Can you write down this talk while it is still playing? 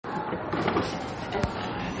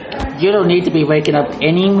You don't need to be waking up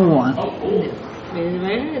anymore. I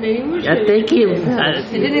think you. If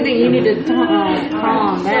anything, you need to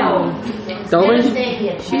calm down.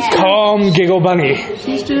 Calm, Giggle Bunny.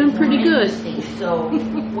 She's doing pretty good. So,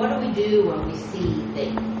 what do we do when we see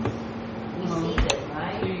things? We see them,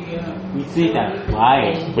 right? We see that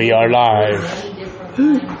live. We are live.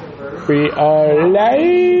 We are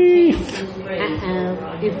live.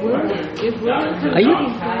 Are you?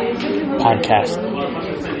 Podcast.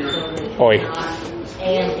 Oi.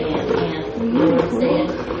 And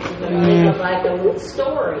like a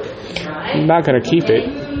story, right? I'm not gonna keep it.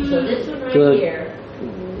 So this one right Good. here, you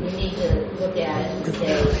need to look at it and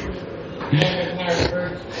say, and it has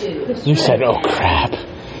verbs too. You said, oh crap.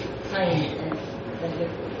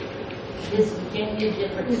 This can give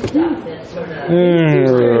different stuff. That's sort of.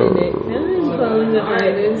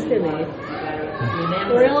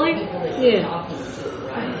 Really? Yeah.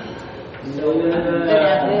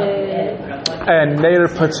 And Nader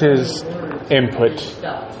puts his input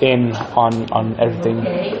in on everything.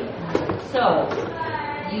 Okay, so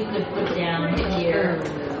you could put down here.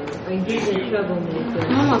 I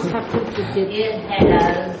almost have to get It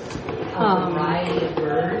has a variety of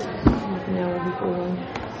words.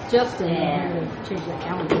 Justin. Change the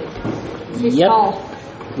calendar. Yep.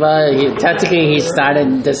 Well, technically he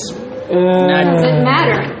started this. Doesn't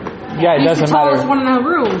matter. Yeah, it doesn't He's the tallest matter. one in the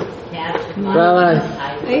room. Well,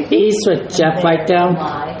 he's with Jeff right now. I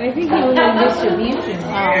think he was on distribution.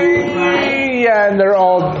 Yeah, and they're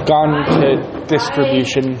all gone to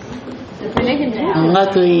distribution.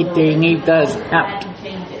 Luckily, they need us help.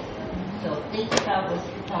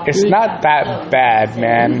 It's not that bad,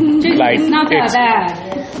 man. Like It's not that bad.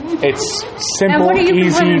 It's And simple, what are you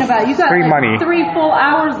easy, complaining about? You got free like money. 3 full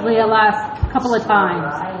hours the last couple of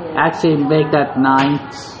times. Actually, make that 9.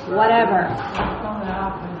 Whatever.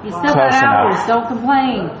 You still Close got hours. enough. Don't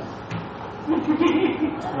complain.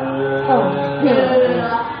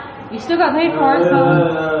 You still got paid for it, so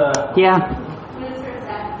Yeah.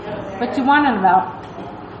 what you wanted about.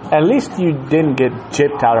 At least you didn't get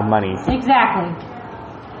gypped out of money. Exactly.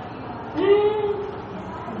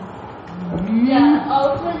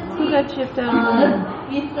 Who got chipped out?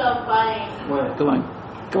 He's so funny.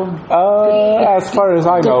 Go on. As far as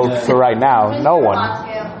I know, for right now, no one.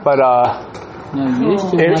 But No, you used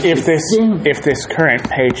to have if to sing. this current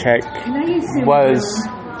paycheck was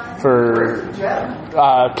for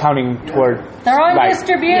counting toward They're on like, Yeah, you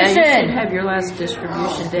should distribution. have your last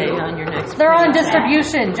distribution day on your next They're on paycheck.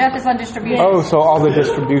 distribution. Jeff is on distribution. oh, so all the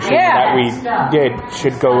distribution Yeah. that we did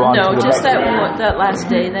should go on No, to the just next that last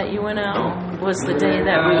day that you went out was the day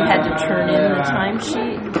that we had to turn in the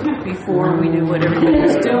timesheet before we knew what everybody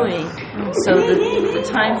was doing. So the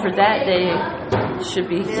time for that day should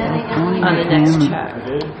be on the next check.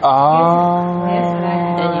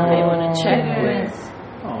 And you may want to check with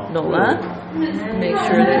Nola, make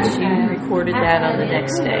sure that she recorded that on the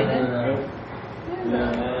next day.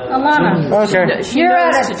 Alana, Okay. She You're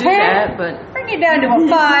knows at a to do 10? that, but bring it down to a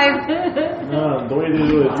 5. No, the way to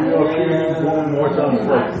do it, you up here, one more time,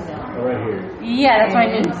 right here. Yeah, that's what I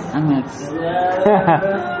did. I'm not.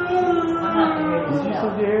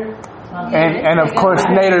 and of course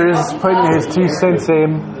Nader is putting his 2 cents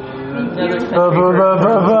in. another Blah, blah, blah,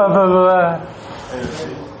 blah, blah, blah, blah.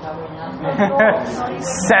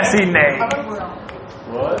 Sassy Nate.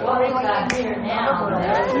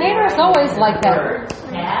 Nader's always like that.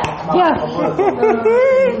 Yeah.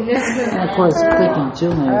 And of course, freaking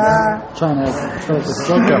June is trying to throw the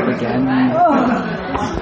slug up again.